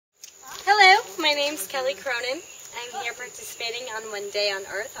name's Kelly Cronin. I'm here participating on One Day on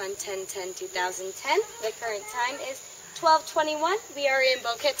Earth on 10/10/2010. The current time is 12:21. We are in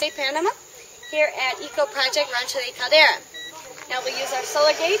Boquete, Panama, here at Eco Project Rancho de Caldera. Now we'll use our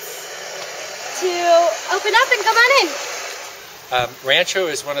solar gates to open up and come on in. Rancho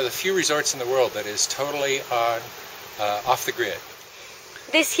is one of the few resorts in the world that is totally off the grid.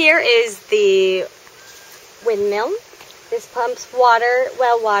 This here is the windmill. This pumps water,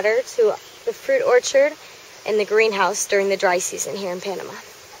 well water, to the fruit orchard and the greenhouse during the dry season here in Panama.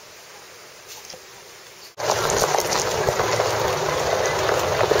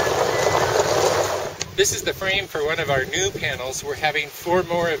 This is the frame for one of our new panels. We're having 4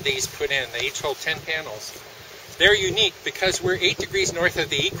 more of these put in. They each hold 10 panels. They're unique because we're 8 degrees north of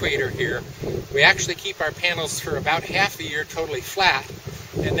the equator here. We actually keep our panels for about half the year totally flat.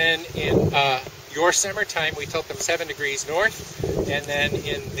 And then in your summertime, we tilt them 7 degrees north. And then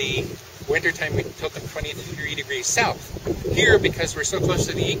in the wintertime, we tilt them 23 degrees south. Here, because we're so close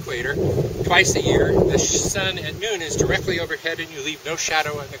to the equator, twice a year, the sun at noon is directly overhead and you leave no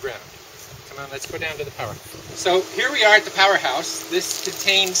shadow on the ground. Come on, let's go down to the power. So here we are at the powerhouse. This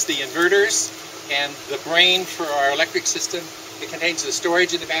contains the inverters and the brain for our electric system. It contains the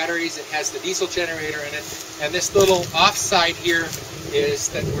storage of the batteries. It has the diesel generator in it. And this little offside here is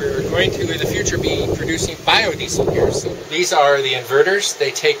that we're going to, in the future, be producing biodiesel here. So these are the inverters.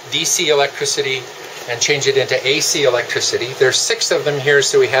 They take DC electricity and change it into AC electricity. There's 6 of them here,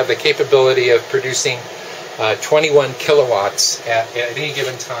 so we have the capability of producing 21 kilowatts at any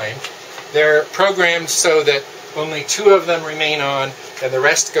given time. They're programmed so that only 2 of them remain on and the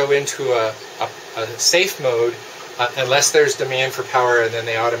rest go into a safe mode unless there's demand for power, and then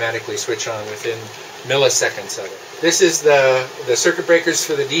they automatically switch on within milliseconds of it. This is the circuit breakers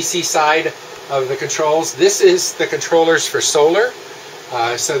for the DC side of the controls. This is the controllers for solar.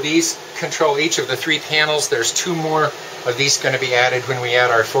 So these control each of the 3 panels. There's 2 more of these going to be added when we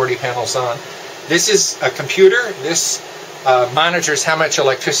add our 40 panels on. This is a computer. This monitors how much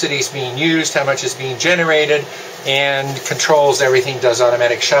electricity is being used, how much is being generated, and controls everything, does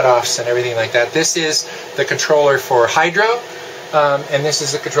automatic shutoffs and everything like that. This is the controller for hydro, and this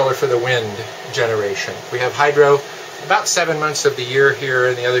is the controller for the wind generation. We have hydro about 7 months of the year here,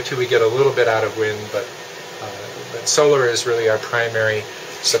 and the other 2 we get a little bit out of wind, but solar is really our primary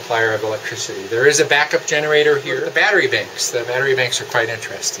supplier of electricity. There is a backup generator here. The battery banks are quite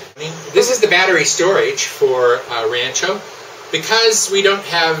interesting. This is the battery storage for Rancho. Because we don't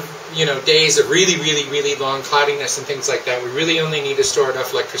have, days of really long cloudiness and things like that, we really only need to store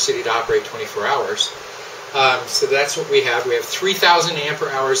enough electricity to operate 24 hours. So that's what we have. We have 3,000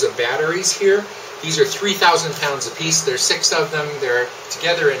 ampere hours of batteries here. These are 3,000 pounds apiece. There's 6 of them. They're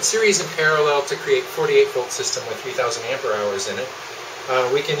together in series and parallel to create 48-volt system with 3,000 ampere hours in it.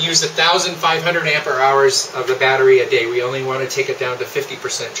 We can use 1,500 ampere hours of the battery a day. We only want to take it down to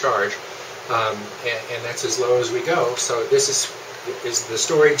 50% charge. And that's as low as we go. So this is the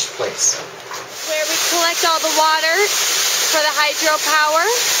storage place, where we collect all the water for the hydropower.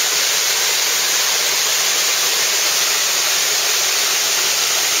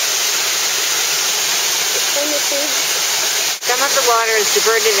 Some of the water is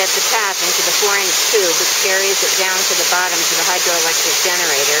diverted at the top into the 4-inch tube, which carries it down to the bottom to the hydroelectric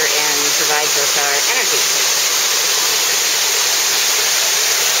generator and provides us our energy.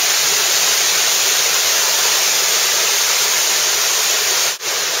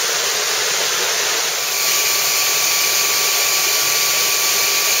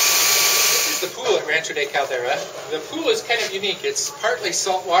 The pool at Rancho de Caldera. The pool is kind of unique. It's partly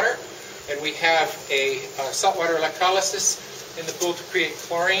salt water, and we have a saltwater electrolysis in the pool to create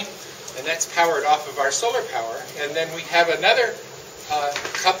chlorine, and that's powered off of our solar power. And then we have another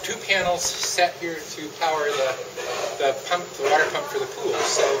 2 panels set here to power the water pump for the pool.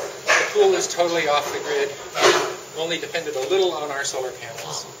 So the pool is totally off the grid. We've only depended a little on our solar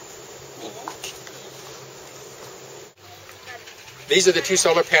panels. These are the 2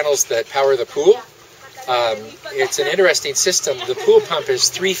 solar panels that power the pool. It's an interesting system. The pool pump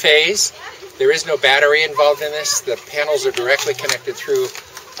is 3-phase. There is no battery involved in this. The panels are directly connected through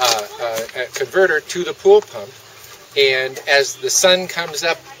a converter to the pool pump. And as the sun comes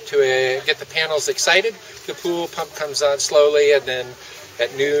up to get the panels excited, the pool pump comes on slowly, and then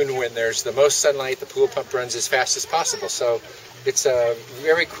at noon, when there's the most sunlight, the pool pump runs as fast as possible. So it's a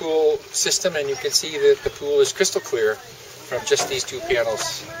very cool system, and you can see that the pool is crystal clear from just these 2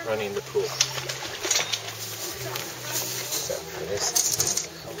 panels running the pool.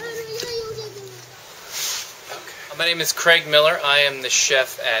 My name is Craig Miller. I am the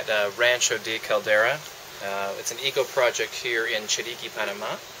chef at Rancho de Caldera. It's an eco project here in Chiriqui,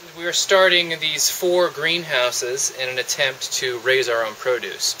 Panama. We are starting these 4 greenhouses in an attempt to raise our own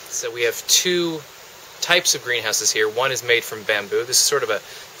produce. So we have 2 types of greenhouses here. One is made from bamboo. This is sort of a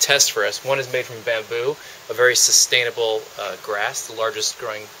test for us. One is made from bamboo, a very sustainable grass, the largest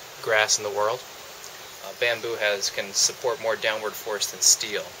growing grass in the world. Bamboo can support more downward force than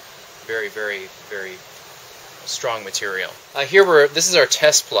steel. Very, very, very strong material. This is our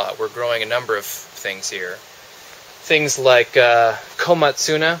test plot. We're growing a number of things here. Things like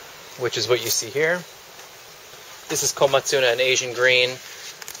komatsuna, which is what you see here. This is komatsuna, an Asian green.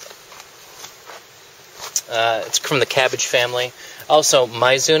 It's from the cabbage family. Also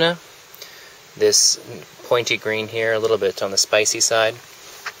maizuna, this pointy green here, a little bit on the spicy side.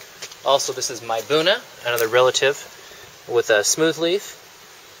 Also, this is maibuna, another relative with a smooth leaf.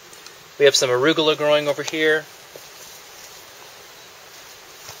 We have some arugula growing over here.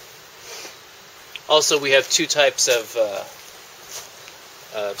 Also, we have 2 types of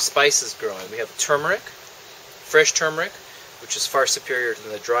spices growing. We have turmeric, fresh turmeric, which is far superior to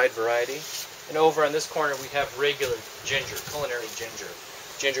the dried variety. And over on this corner, we have regular ginger, culinary ginger.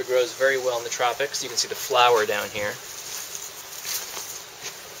 Ginger grows very well in the tropics. You can see the flower down here.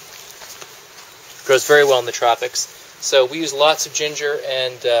 Grows very well in the tropics. So we use lots of ginger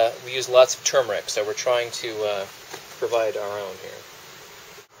and we use lots of turmeric. So we're trying to provide our own here.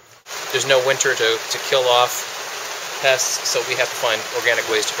 There's no winter to kill off pests, so we have to find organic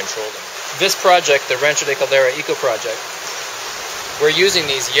ways to control them. This project, the Rancho de Caldera Eco Project, we're using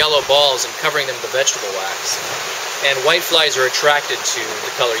these yellow balls and covering them with vegetable wax. And whiteflies are attracted to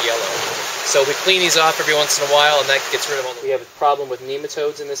the color yellow. So we clean these off every once in a while, and that gets rid of all the... We have a problem with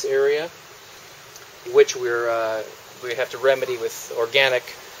nematodes in this area, which we have to remedy with organic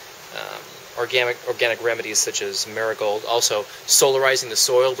remedies such as marigold. Also, solarizing the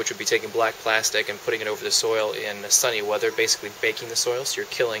soil, which would be taking black plastic and putting it over the soil in sunny weather, basically baking the soil. So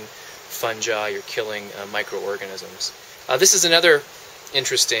you're killing fungi, you're killing microorganisms. This is another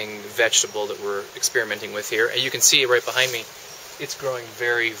interesting vegetable that we're experimenting with here. And you can see right behind me, it's growing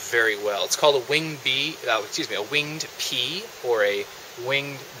very, very well. It's called a winged pea, or a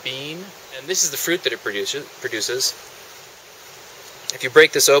winged bean. And this is the fruit that it produces. If you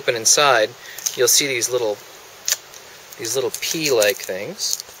break this open inside, you'll see these little pea-like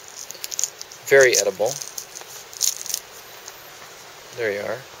things. Very edible. There you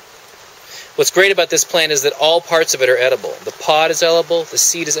are. What's great about this plant is that all parts of it are edible. The pod is edible, the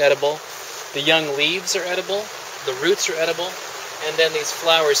seed is edible, the young leaves are edible, the roots are edible, and then these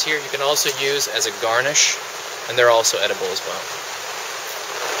flowers here you can also use as a garnish, and they're also edible as well.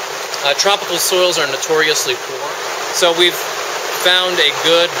 Tropical soils are notoriously poor, so we've found a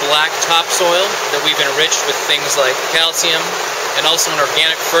good black topsoil that we've enriched with things like calcium and also an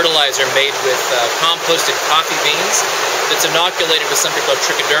organic fertilizer made with composted coffee beans that's inoculated with something called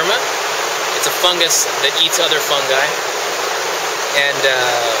trichoderma. It's a fungus that eats other fungi and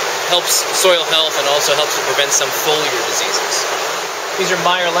helps soil health and also helps to prevent some foliar diseases. These are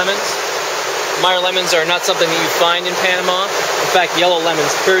Meyer lemons. Meyer lemons are not something that you find in Panama. In fact, yellow lemons,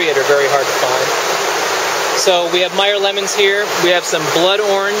 period, are very hard to find. So we have Meyer lemons here. We have some blood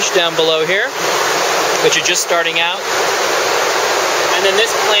orange down below here, which are just starting out. And then this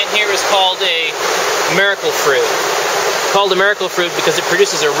plant here is called a miracle fruit. Called a miracle fruit because it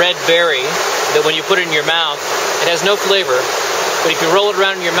produces a red berry that when you put it in your mouth, it has no flavor. But if you roll it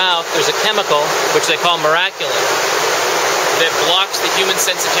around in your mouth, there's a chemical, which they call miraculin, that blocks the human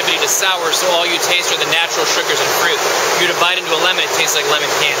sensitivity to sour, so all you taste are the natural sugars and fruit. If you were to bite into a lemon, it tastes like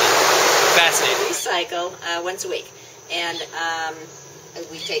lemon candy. Fascinating. We recycle once a week, and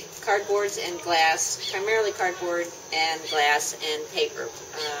we take cardboards and glass, primarily cardboard and glass and paper,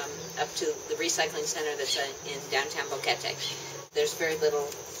 up to the recycling center that's in downtown Boquete. There's very little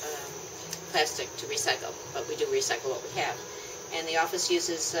plastic to recycle, but we do recycle what we have. And the office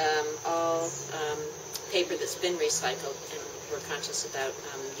uses all paper that's been recycled, and we're conscious about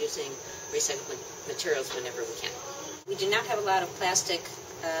using recycled materials whenever we can. We do not have a lot of plastic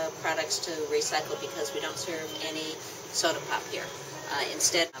products to recycle because we don't serve any soda pop here.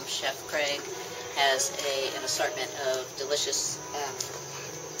 Instead, Chef Craig has an assortment of delicious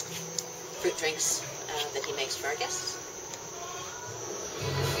fruit drinks that he makes for our guests.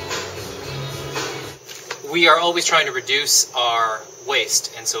 We are always trying to reduce our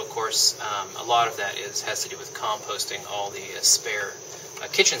waste, and so of course a lot of that has to do with composting all the spare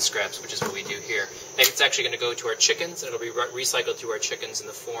kitchen scraps, which is what we do here. And it's actually going to go to our chickens, and it'll be recycled to our chickens in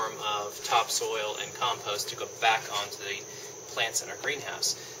the form of topsoil and compost to go back onto the plants in our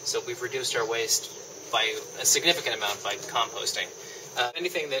greenhouse. So we've reduced our waste by a significant amount by composting.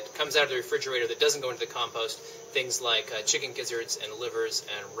 Anything that comes out of the refrigerator that doesn't go into the compost, things like chicken gizzards and livers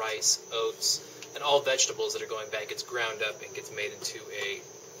and rice, oats, and all vegetables that are going back, gets ground up and gets made into a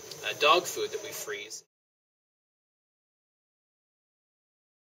dog food that we freeze.